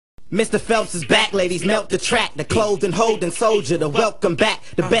Mr. Phelps is back, ladies, melt the track. The clothed and holding soldier, the welcome back.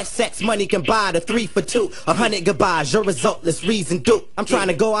 The best sex money can buy, the 3 for 2. 100 goodbyes, your resultless reason do. I'm trying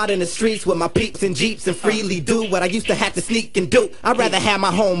to go out in the streets with my peeps and jeeps and freely do what I used to have to sneak and do. I'd rather have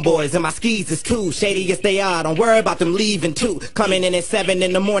my homeboys and my skis is too. Shady as they are, don't worry about them leaving too. Coming in at 7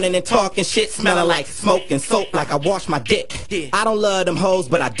 in the morning and talking shit, smelling like smoke and soap like I wash my dick. I don't love them hoes,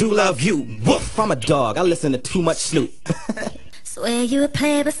 but I do love you. Woof, I'm a dog, I listen to too much Snoop. Swear you a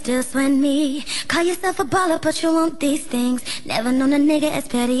player but still sweat me. Call yourself a baller but you want these things. Never known a nigga as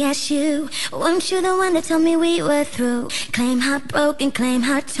petty as you. Weren't you the one that told me we were through? Claim heartbroken, claim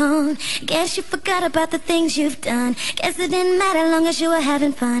heart torn. Guess you forgot about the things you've done. Guess it didn't matter long as you were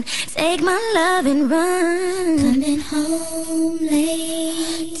having fun. Take my love and run. Coming home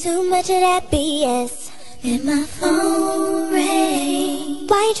late. Too much of that BS. Then my phone rang.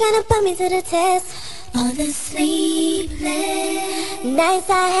 Why you tryna put me to the test? All the sleepless nights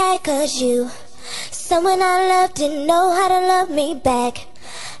I had, cause you, someone I loved, didn't know how to love me back.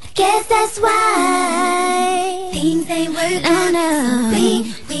 Guess that's why things ain't working out. No.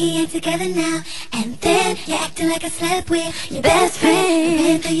 We ain't together now. And then you're acting like I slept with your best friend.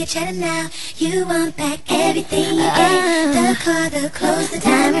 And though you're chatting now, you want back everything you gave. The car, the clothes, the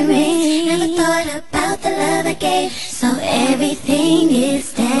diamond ring. Never thought about the love I gave. So everything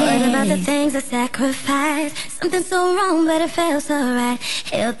is dead. What about the things I sacrificed? Something so wrong but it felt so right.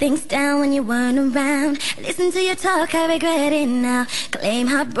 Held things down when you weren't around. Listen to your talk, I regret it now. Claim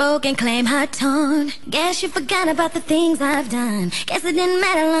heartbroken, claim heart torn. Guess you forgot about the things I've done. Guess it didn't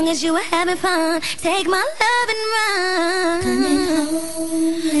matter long as you were having fun. Take my love and run. Coming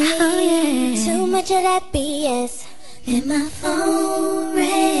home late. Oh yeah. Too much of that BS. Then my phone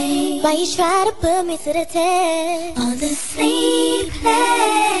rang. Why you try to put me to the test? All the sleepless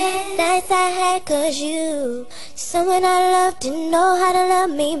nights I had, cause you, someone I loved, didn't know how to love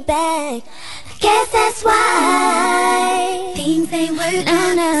me back. Guess that's why things ain't working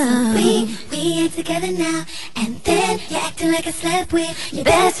out. No. We ain't together now. And then you're acting like I slept with your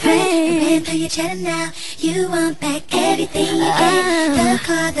best friend. And though you're chatting now, you want back everything you gave. The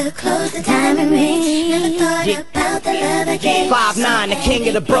car, the clothes, the diamond ring. Never thought about the love I gave. 5'9", the king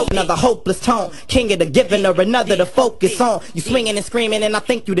of the broke, another hopeless tone. King of the giving or another to focus on. You swinging and screaming and I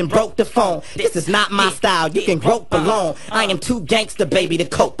think you done broke the phone. This is not my style, you can grope alone. I am too gangster, baby, to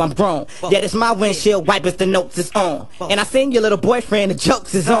cope, I'm grown. Yeah, it's my windshield wipers, the notes is on. And I seen your little boyfriend, the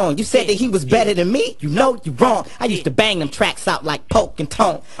jokes is on. You said that he was better than me, you know you wrong. I used to bang them tracks out like poke and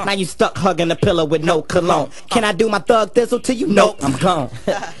tone. Now you stuck hugging the pillow with no cologne. Can I do my thug thizzle to you? Nope, I'm gone.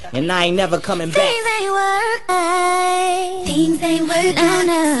 And I ain't never coming back. Things ain't work right. Things ain't work out.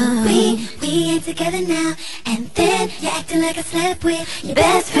 No. We ain't together now. And then you're acting like I slept with your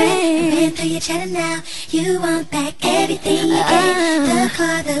best friend. And though you're chatting now, you want back everything you gave. The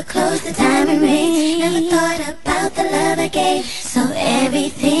car, the clothes, the diamond ring. Never thought about the love I gave. So